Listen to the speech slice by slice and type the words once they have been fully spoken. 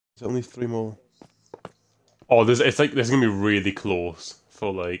There's only 3 more. Oh, it's like this is gonna be really close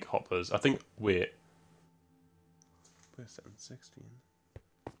for like hoppers. I think. Wait. Where's 716?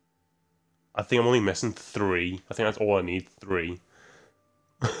 I think I'm only missing 3. I think that's all I need. 3.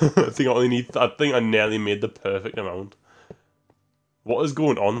 I think I only need. I think I nearly made the perfect amount. What is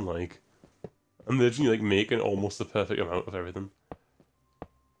going on? Like, I'm literally like making almost the perfect amount of everything.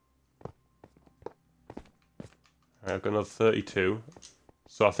 Alright, I've got another 32.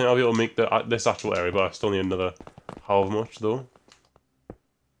 So I think I'll be able to make this actual area, but I still need another however much though.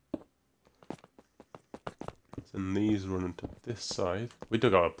 And these run into this side. We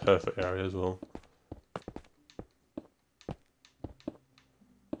dug out a perfect area as well.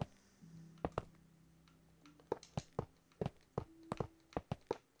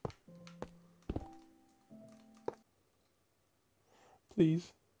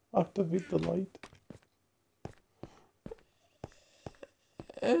 Please, activate the light.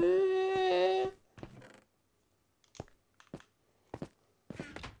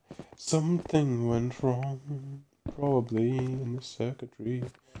 Something went wrong, probably in the circuitry.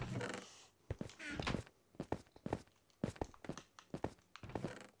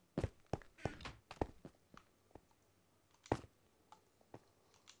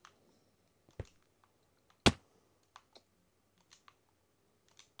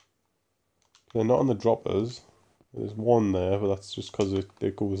 They're not on the droppers. There's one there, but that's just because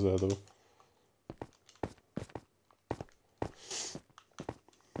it goes there though.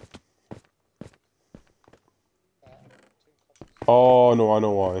 Oh no, I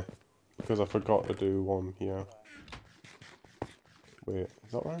know why. Because I forgot to do one here. Wait,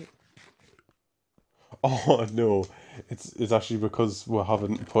 is that right? Oh no, it's actually because we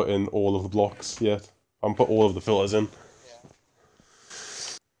haven't put in all of the blocks yet. I haven't put all of the filters in.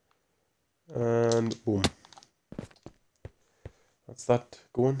 And boom. That's that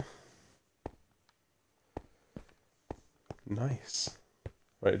going. Nice.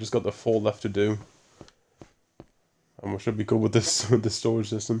 Right, I just got the 4 left to do. And we should be good with this with the storage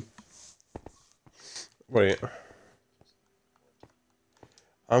system. Right.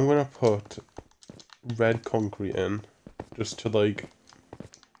 I'm gonna put red concrete in just to like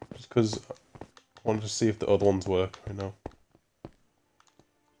just because I wanted to see if the other ones work right now.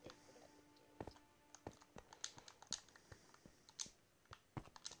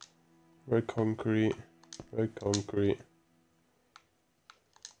 Red concrete, red concrete,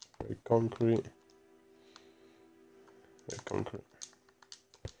 red concrete, red concrete.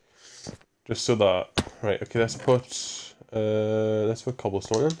 Just so that, right, okay, let's put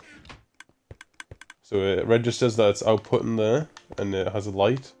cobblestone in. So it registers that it's outputting there, and it has a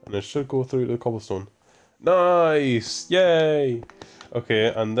light, and it should go through the cobblestone. Nice! Yay!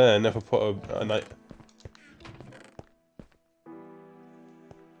 Okay, and then if I put a night.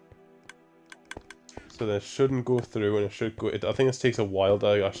 So that shouldn't go through, and it should go. I think this takes a while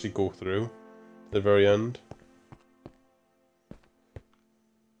to actually go through to the very end.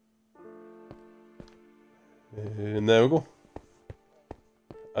 And there we go.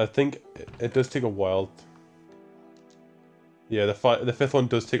 I think it does take a while. Yeah, the 5th one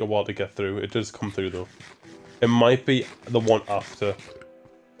does take a while to get through. It does come through though. It might be the one after.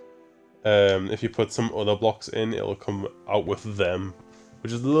 If you put some other blocks in, it'll come out with them,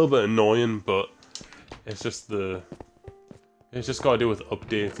 which is a little bit annoying, but it's just got to do with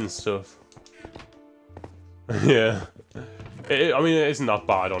updates and stuff. Yeah. I mean, it isn't that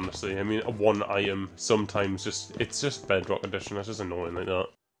bad, honestly. I mean, one item sometimes it's just Bedrock Edition. That's just annoying like that.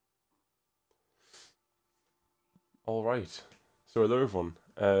 Alright. So hello everyone.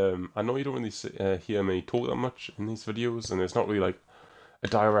 I know you don't really hear me talk that much in these videos, and it's not really like a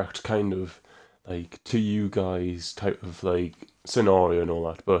direct kind of like to you guys type of like scenario and all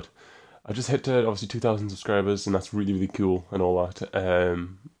that, but I just hit obviously 2,000 subscribers, and that's really cool and all that.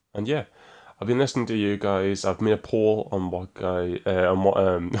 And yeah, I've been listening to you guys. I've made a poll on what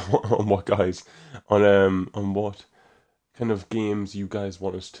on what guys on what kind of games you guys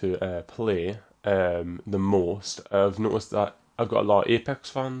want us to play the most. I've noticed that I've got a lot of Apex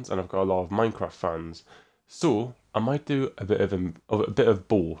fans and I've got a lot of Minecraft fans, so I might do a bit of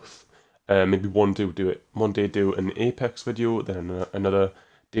both. Maybe one day do an Apex video, then another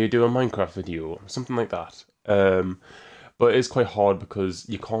day do a Minecraft video, something like that. But it's quite hard because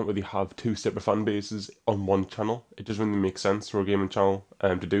you can't really have 2 separate fan bases on one channel. It doesn't really make sense for a gaming channel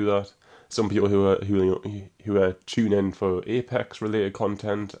to do that. Some people who tune in for Apex related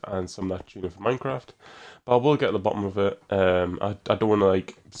content, and some that tune in for Minecraft. But I will get to the bottom of it. I don't want to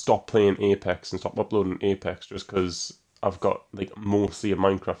like stop playing Apex and stop uploading Apex just because I've got like mostly a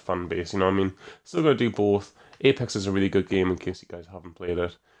Minecraft fan base. You know what I mean? Still gotta do both. Apex is a really good game in case you guys haven't played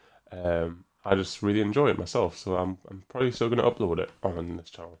it. I just really enjoy it myself, so I'm probably still gonna upload it on this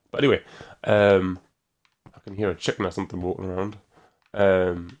channel. But anyway, I can hear a chicken or something walking around.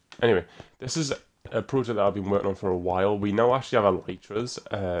 Anyway, this is a project that I've been working on for a while. We now actually have elytras.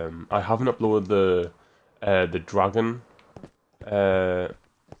 I haven't uploaded the dragon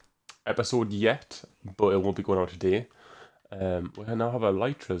episode yet, but it won't be going out today. We now have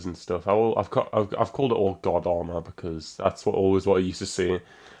elytras and stuff. I've called it all God Armor because that's what I used to say,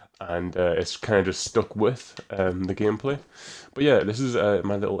 and it's kind of just stuck with the gameplay. But yeah, this is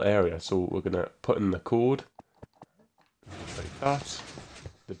my little area, so we're gonna put in the code like that.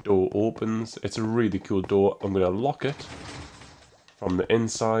 The door opens. It's a really cool door. I'm gonna lock it from the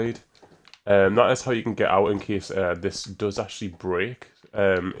inside. That is how you can get out in case this does actually break.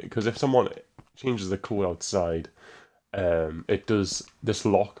 Because if someone changes the code outside, this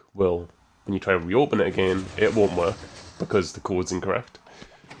lock will, when you try to reopen it again, it won't work because the code's incorrect,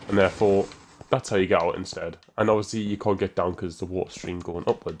 and therefore that's how you get out instead. And obviously you can't get down because the water stream going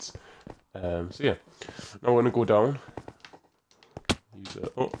upwards. So yeah, now we're gonna go down. Use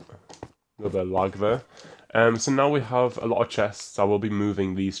it. Oh, a little bit of lag there. So now we have a lot of chests. I will be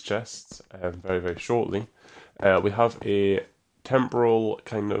moving these chests very, very shortly. We have a temporal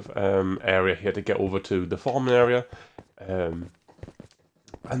kind of area here to get over to the farming area. And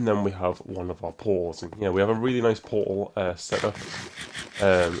then we have one of our portals. And yeah, we have a really nice portal set up.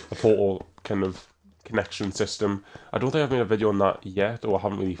 A portal kind of connection system. I don't think I've made a video on that yet, or I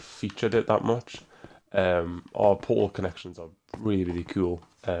haven't really featured it that much. Our portal connections are really, really cool.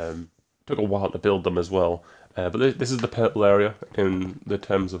 Took a while to build them as well, but this is the purple area in the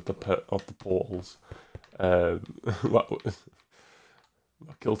terms of the portals. I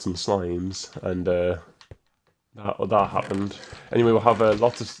killed some slimes, and that happened. Anyway, we'll have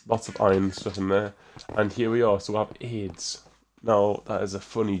lots of iron stuff in there, and here we are. So we have AIDS. Now that is a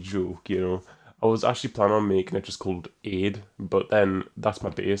funny joke, you know. I was actually planning on making it just called Aid, but then that's my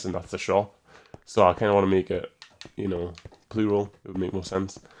base and that's the shop. So I kind of want to make it, you know, plural. It would make more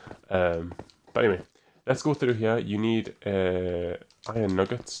sense. But anyway, let's go through here. You need iron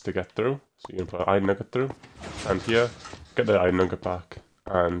nuggets to get through. So you can put an iron nugget through. And here, get the iron nugget back.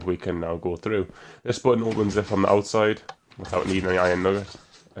 And we can now go through. This button opens it from the outside without needing any iron nugget.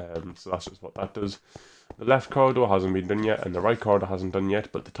 So that's just what that does. The left corridor hasn't been done yet, and the right corridor hasn't done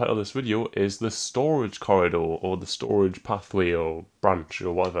yet, but the title of this video is the storage corridor, or the storage pathway, or branch,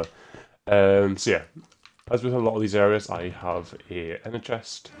 or whatever. So yeah, as with a lot of these areas, I have a ender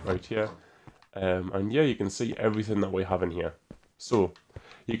chest right here, and yeah, you can see everything that we have in here. So,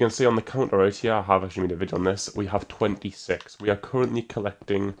 you can see on the counter right here, I have actually made a video on this, we have 26. We are currently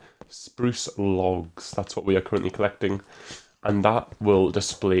collecting spruce logs, that's what we are currently collecting, and that will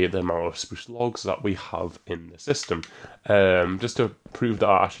display the amount of spruce logs that we have in the system. Just to prove that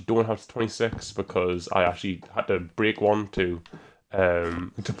I actually don't have 26, because I actually had to break one to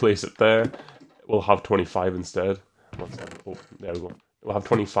place it there. We'll have 25 instead. Oh, there we go. We'll have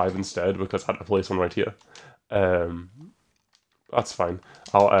 25 instead because I had to place one right here. That's fine.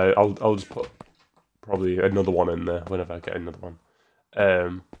 I'll just put probably another one in there whenever I get another one.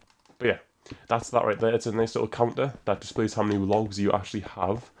 But yeah, that's that right there. It's a nice little counter that displays how many logs you actually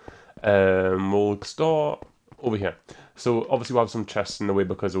have. We'll start over here. So obviously we'll have some chests in the way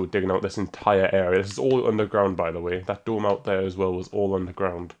because we're digging out this entire area. This is all underground, by the way. That dome out there as well was all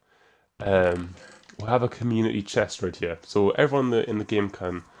underground. We'll have a community chest right here. So everyone in the game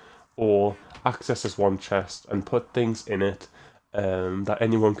can all access this one chest and put things in it that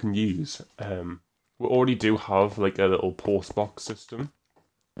anyone can use. We already do have like a little post box system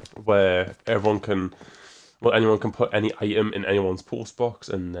where anyone can put any item in anyone's post box,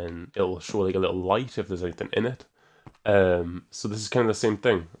 and then it'll show like a little light if there's anything in it. So this is kind of the same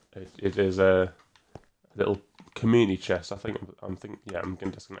thing. It is a little community chest. I'm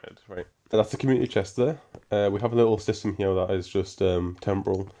getting disconnected. Right, that's the community chest there. We have a little system here that is just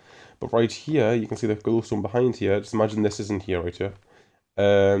temporal, but right here you can see the glowstone behind here. Just imagine this isn't here right here.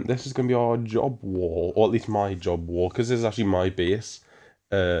 This is going to be our job wall, or at least my job wall, because this is actually my base.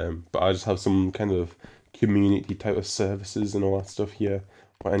 But I just have some kind of community type of services and all that stuff here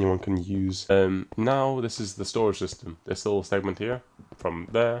where anyone can use. Now this is the storage system. This little segment here, from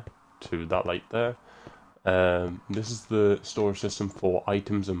there to that light there. This is the storage system for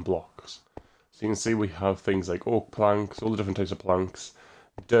items and blocks. So you can see we have things like oak planks, all the different types of planks,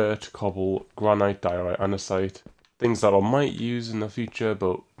 dirt, cobble, granite, diorite, andesite, things that I might use in the future,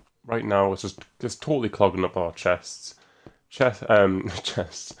 but right now it's just totally clogging up our chests.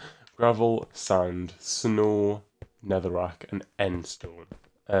 Chests, gravel, sand, snow, netherrack, and endstone.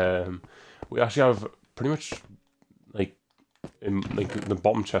 We actually have pretty much like in like the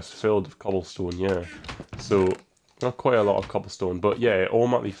bottom chest filled with cobblestone, yeah. So not quite a lot of cobblestone, but yeah, it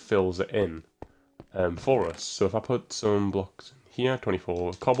automatically fills it in for us. So if I put some blocks here,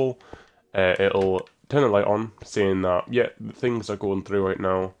 24 cobble, it'll turn the light on, saying that yeah, the things are going through right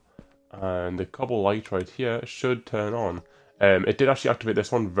now, and the cobble light right here should turn on. It did actually activate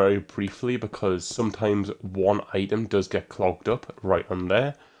this one very briefly because sometimes one item does get clogged up right on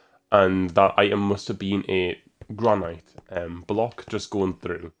there, and that item must have been a granite block just going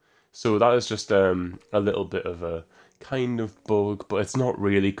through. So that is just a little bit of a kind of bug, but it's not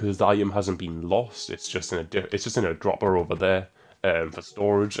really because the item hasn't been lost. It's just in a dropper over there for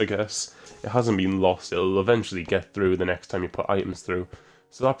storage, I guess. It hasn't been lost. It'll eventually get through the next time you put items through.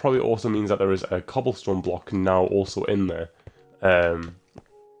 So that probably also means that there is a cobblestone block now also in there.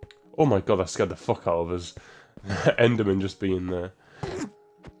 Oh my god, that scared the fuck out of us. Enderman just being there. I'm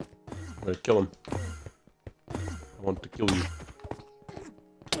gonna kill him. I want to kill you.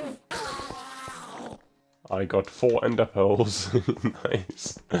 I got 4 ender pearls.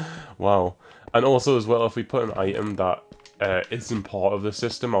 Nice. Wow. And also as well, if we put an item that isn't part of the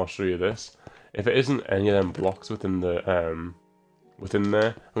system, I'll show you this. If it isn't any of them blocks within the within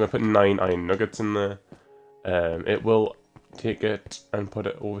there, I'm gonna put 9 iron nuggets in there. It will take it and put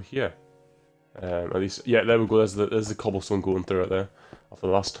it over here. At least, yeah, there we go. There's the cobblestone going through it there of the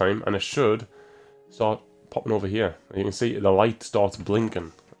last time, and it should start popping over here. You can see the light starts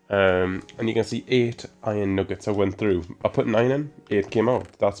blinking, and you can see 8 iron nuggets I went through. I put 9 in, 8 came out.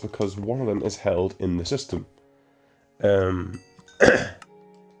 That's because one of them is held in the system. So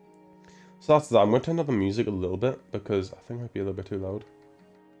that's that. I'm going to turn up the music a little bit because I think it might be a little bit too loud.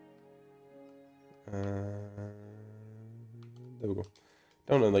 There we go.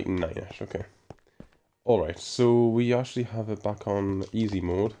 Down to like 9ish, okay. Alright, so we actually have it back on easy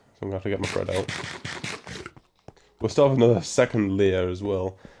mode. So I'm going to have to get my thread out. We'll still have another second layer as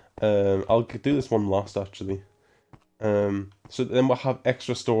well. I'll do this one last actually. So then we'll have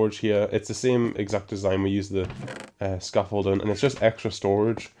extra storage here. It's the same exact design. We use the scaffolding, and it's just extra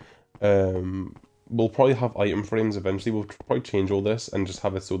storage. We'll probably have item frames eventually. We'll probably change all this and just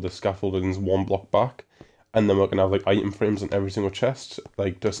have it so the scaffolding is 1 block back. And then we're going to have like item frames on every single chest,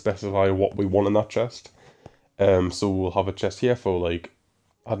 like to specify what we want in that chest. So we'll have a chest here for like,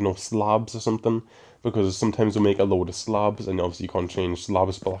 I don't know, slabs or something. Because sometimes we'll make a load of slabs, and obviously you can't change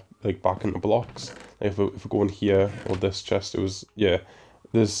slabs back into blocks. Like if we go in here, or this chest, it was, yeah,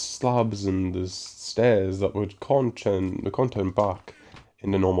 there's slabs and there's stairs that would the content back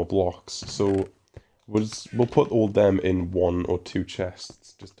into normal blocks. So we'll put all them in 1 or 2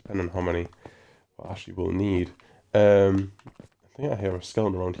 chests, just depending on how many we actually will need. I think I hear a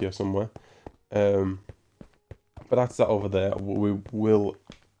skeleton around here somewhere. But that's that over there. We will,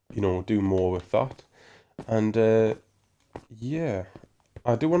 you know, do more with that. And yeah,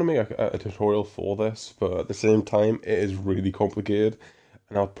 I do want to make a tutorial for this, but at the same time, it is really complicated.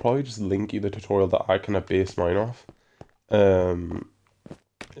 And I'll probably just link you the tutorial that I kind of base mine off.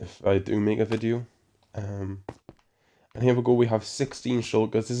 If I do make a video. And here we go, we have 16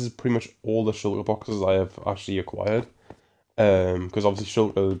 shulkers. This is pretty much all the shulker boxes I have actually acquired. Because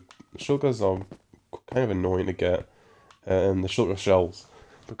obviously shulkers are kind of annoying to get. The shulker shells.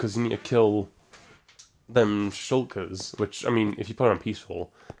 Because you need to kill them shulkers, which, I mean, if you put on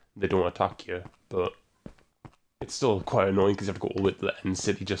peaceful, they don't attack you, but it's still quite annoying because you have to go all the way to the end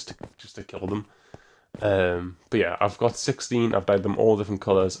city just to kill them. But yeah, I've got 16. I've dyed them all different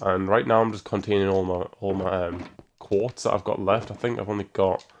colors, and right now I'm just containing all my quartz that I've got left. I think I've only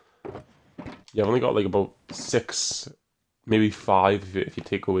got like about 6, maybe 5 if you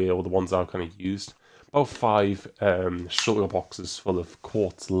take away all the ones I've kind of used. About 5 shulker boxes full of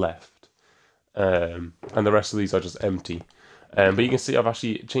quartz left. And the rest of these are just empty. But you can see I've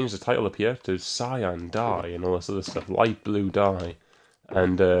actually changed the title up here to cyan dye and all this other stuff. Light blue dye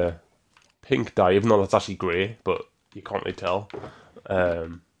and pink dye, even though that's actually grey, but you can't really tell.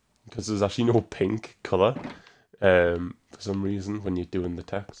 Because there's actually no pink colour for some reason when you're doing the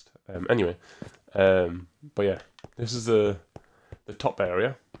text. Anyway, but yeah, this is the top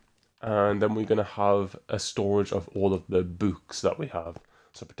area. And then we're going to have a storage of all of the books that we have.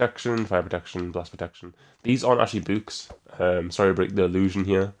 So protection, fire protection, blast protection. These aren't actually books. Sorry to break the illusion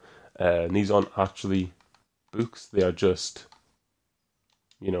here. These aren't actually books. They are just,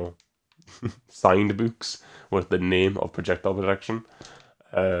 you know, signed books with the name of projectile protection.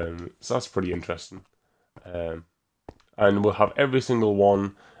 So that's pretty interesting. And we'll have every single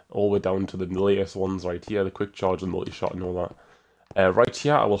one all the way down to the latest ones right here, the quick charge and multi-shot and all that. Right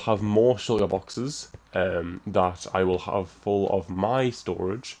here I will have more shulker boxes that I will have full of my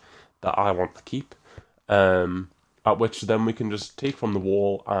storage that I want to keep. at which then we can just take from the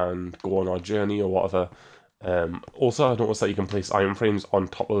wall and go on our journey or whatever. Also, I noticed that you can place iron frames on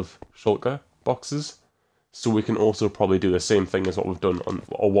top of shulker boxes, so we can also probably do the same thing as what we've done on,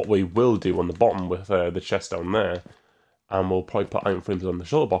 or what we will do on the bottom with the chest down there, and we'll probably put iron frames on the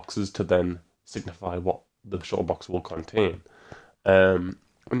shulker boxes to then signify what the shulker box will contain. And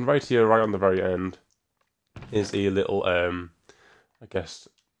right here, right on the very end, is a little, I guess,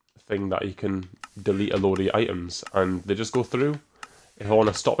 thing that you can delete a load of your items, and they just go through. If I want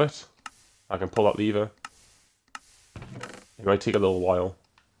to stop it, I can pull that lever. It might take a little while,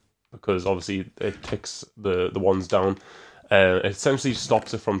 because obviously it ticks the ones down. It essentially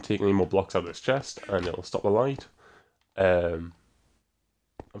stops it from taking any more blocks out of this chest, and it'll stop the light.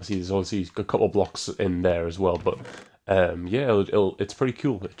 Obviously there's obviously a couple of blocks in there as well, but yeah, it's pretty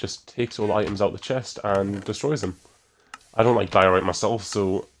cool. It just takes all the items out of the chest and destroys them. I don't like diorite myself,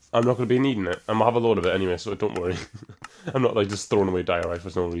 so I'm not going to be needing it. I'm going to have a load of it anyway, so don't worry. I'm not like just throwing away diorite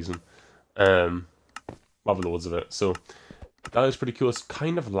for no reason. I have loads of it, so that is pretty cool. It's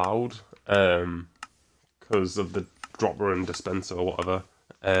kind of loud because of the dropper and dispenser or whatever,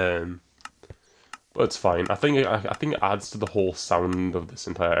 but it's fine. I think it adds to the whole sound of this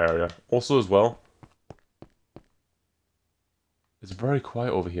entire area. Also, as well, it's very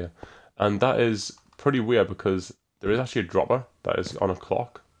quiet over here, and that is pretty weird because there is actually a dropper that is on a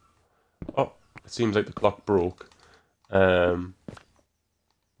clock. Oh, it seems like the clock broke. We'll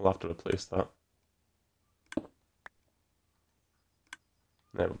have to replace that.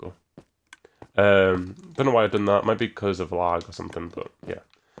 There we go. Don't know why I've done that. Might be because of lag or something, but yeah.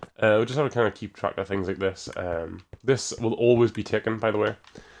 We just have to kind of keep track of things like this. This will always be taken, by the way.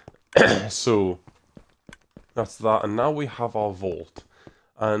 So that's that. And now we have our vault,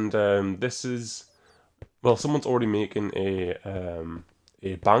 and this is, well, someone's already making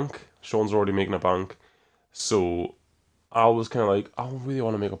a bank. Sean's already making a bank. So I was kind of like, I really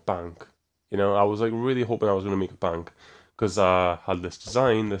want to make a bank. You know, I was like really hoping I was going to make a bank, because I had this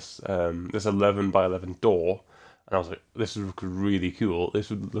design, this 11 by 11 door, and I was like, this would look really cool.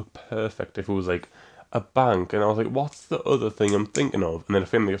 This would look perfect if it was like a bank. And I was like, what's the other thing I'm thinking of? And then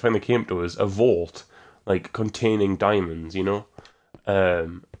it finally came to us, a vault, like containing diamonds, you know.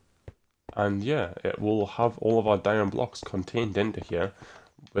 And yeah, it will have all of our diamond blocks contained into here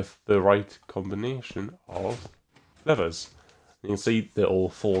with the right combination of levers. You can see that it all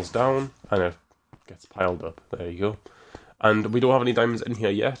falls down and it gets piled up. There you go. And we don't have any diamonds in here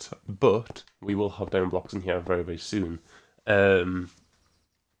yet, but we will have diamond blocks in here very, very soon.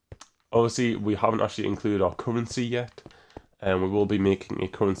 Obviously, we haven't actually included our currency yet, and we will be making a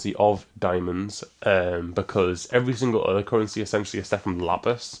currency of diamonds, because every single other currency, essentially except from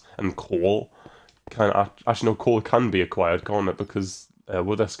lapis and coal, actually no, coal can be acquired, can't it? Because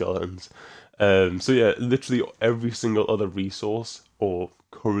wither skeletons. So yeah, literally every single other resource or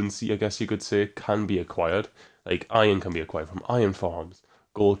currency, I guess you could say, can be acquired. Like iron can be acquired from iron farms,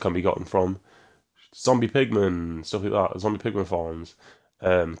 gold can be gotten from zombie pigmen, stuff like that, zombie pigmen farms.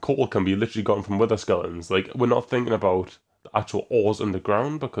 Coal can be literally gotten from wither skeletons. Like, we're not thinking about the actual ores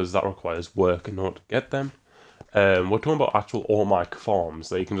underground because that requires work in order to get them. We're talking about actual automatic farms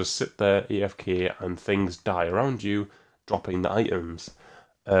that you can just sit there AFK and things die around you, dropping the items.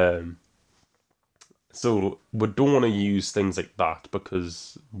 So we don't want to use things like that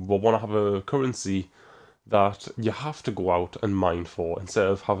because we want to have a currency that you have to go out and mine for instead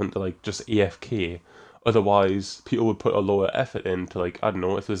of having to like just AFK. Otherwise, people would put a lower effort into, like, I don't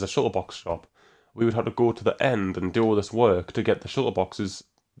know, if there's a shuttle box shop, we would have to go to the end and do all this work to get the shuttle boxes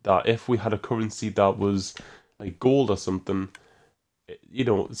that if we had a currency that was like gold or something, you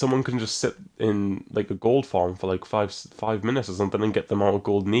know, someone can just sit in like a gold farm for like five minutes or something and get the amount of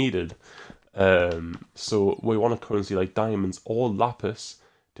gold needed. So we want a currency like diamonds or lapis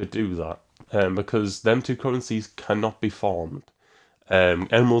to do that, because them two currencies cannot be farmed.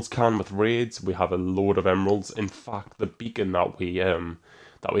 Emeralds can with raids. We have a load of emeralds. In fact, the beacon that we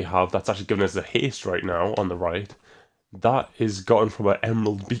have, that's actually giving us a haste right now on the right, that is gotten from an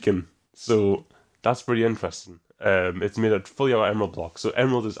emerald beacon. So that's pretty interesting. It's made of fully out of emerald blocks, so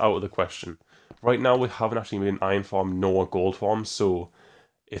emerald is out of the question. Right now we haven't actually made an iron farm nor a gold farm, so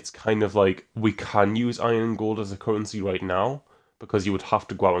it's kind of like we can use iron and gold as a currency right now because you would have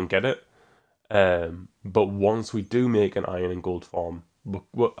to go out and get it. But once we do make an iron and gold farm,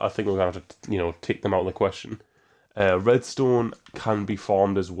 I think we're gonna have to, you know, take them out of the question. Redstone can be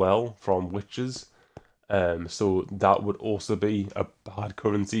farmed as well from witches, so that would also be a bad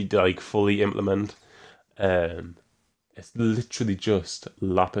currency to like fully implement. It's literally just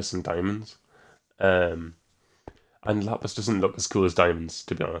lapis and diamonds. and lapis doesn't look as cool as diamonds,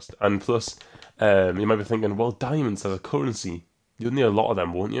 to be honest. And plus, you might be thinking, well, diamonds as a currency, you'll need a lot of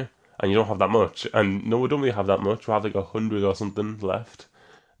them, won't you? And you don't have that much. And no, we don't really have that much. We have like 100 or something left.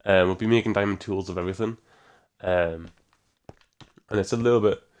 We'll be making diamond tools of everything. And it's a little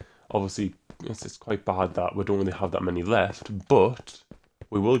bit, obviously, it's quite bad that we don't really have that many left, but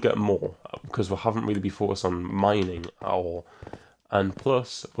we will get more because we haven't really been focused on mining at all. And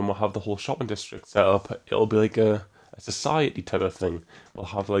plus, when we'll have the whole shopping district set up, it'll be like a society type of thing. We'll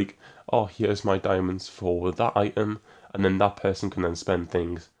have like, oh, here's my diamonds for that item, and then that person can then spend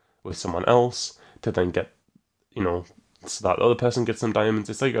things with someone else to then get, you know, so that the other person gets some diamonds.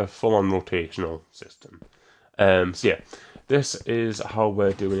 It's like a full-on rotational system. So yeah, this is how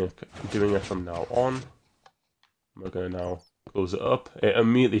we're doing it from now on. We're gonna now close it up. It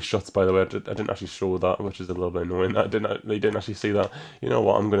immediately shuts, by the way. I didn't actually show that, which is a little bit annoying. They didn't actually see that. You know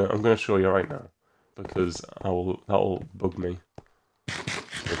what? I'm gonna show you right now because that'll bug me.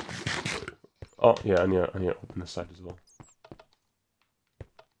 Oh yeah, I need to open this side as well.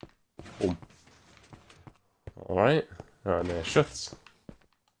 Boom. All right, and there it shuts,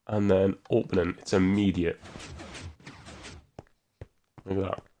 and then opening. It's immediate. Look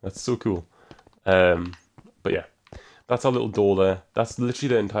at that. That's so cool. But yeah. That's our little door there. That's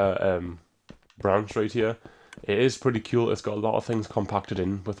literally the entire branch right here. It is pretty cool. It's got a lot of things compacted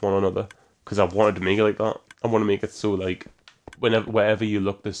in with one another because I wanted to make it like that. I want to make it so like wherever you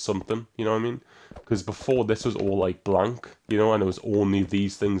look, there's something. You know what I mean? Because before this was all like blank, you know, and it was only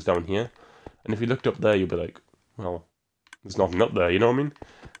these things down here. And if you looked up there, you'd be like, well, there's nothing up there. You know what I mean?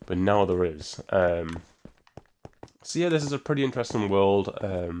 But now there is. So yeah, this is a pretty interesting world.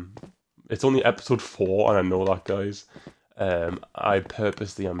 It's only episode 4, and I know that, guys. I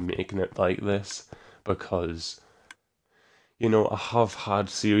purposely am making it like this because, you know, I have had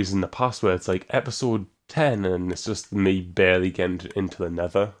series in the past where it's like episode 10 and it's just me barely getting into the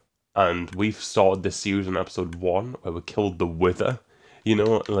nether. And we've started this series in episode 1 where we killed the Wither. You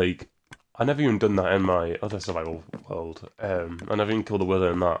know, like, I never even done that in my other survival world. I never even killed the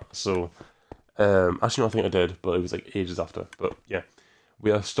Wither in that. So, actually, no, I think I did, but it was like ages after. But yeah. We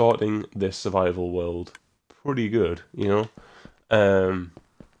are starting this survival world pretty good, you know?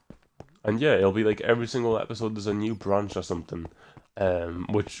 And yeah, it'll be like every single episode there's a new branch or something,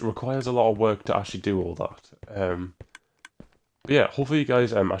 which requires a lot of work to actually do all that. But yeah, hopefully you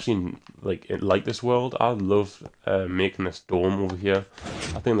guys actually like this world. I love making this dome over here.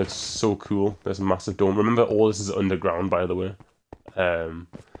 I think it looks so cool. There's a massive dome. Remember, all this is underground, by the way.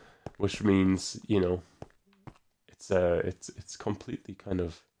 Which means, you know, it's completely kind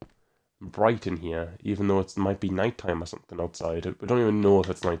of bright in here, even though it might be nighttime or something outside. We don't even know if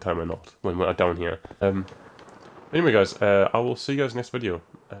it's nighttime or not when we're down here. Anyway, guys, I will see you guys next video.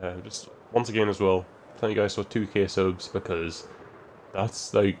 Just once again as well, thank you guys for 2k subs because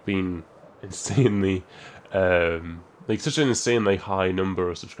that's like been insanely, like such an insanely high number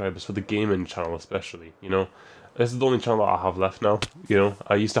of subscribers for the gaming channel, especially. You know, this is the only channel that I have left now. You know,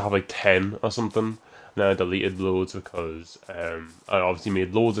 I used to have like 10 or something. And then I deleted loads because I obviously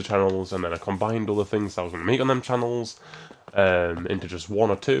made loads of channels, and then I combined all the things I was going to make on them channels into just 1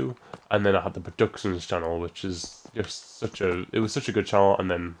 or 2, and then I had the productions channel, which is just it was such a good channel, and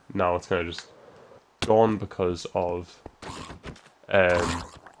then now it's kind of just gone because of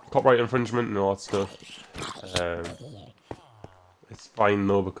copyright infringement and all that stuff. It's fine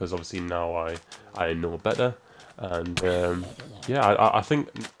though because obviously now I know better. And yeah, I think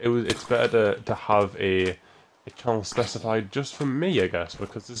it's better to have a channel specified just for me, I guess,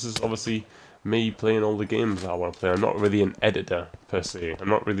 because this is obviously me playing all the games that I want to play. I'm not really an editor per se. I'm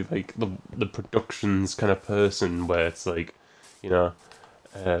not really like the productions kind of person where it's like, you know,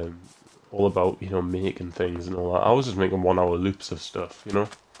 all about, you know, making things and all that. I was just making 1 hour loops of stuff, you know,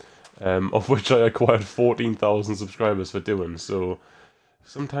 of which I acquired 14,000 subscribers for doing. So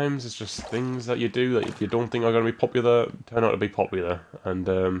sometimes it's just things that you do that if you don't think are going to be popular, turn out to be popular.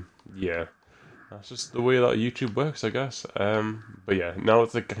 And yeah, that's just the way that YouTube works, I guess. But yeah, now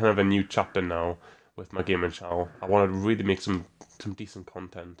it's like kind of a new chapter now with my gaming channel. I want to really make some decent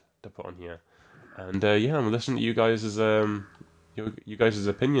content to put on here. And yeah, I'm listening to you guys' you guys'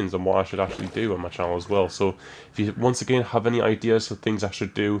 opinions on what I should actually do on my channel as well. So if you once again have any ideas for things I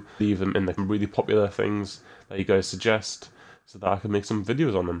should do, leave them in the really popular things that you guys suggest, so that I can make some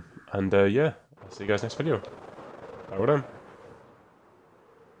videos on them. And yeah, I'll see you guys next video. Bye then.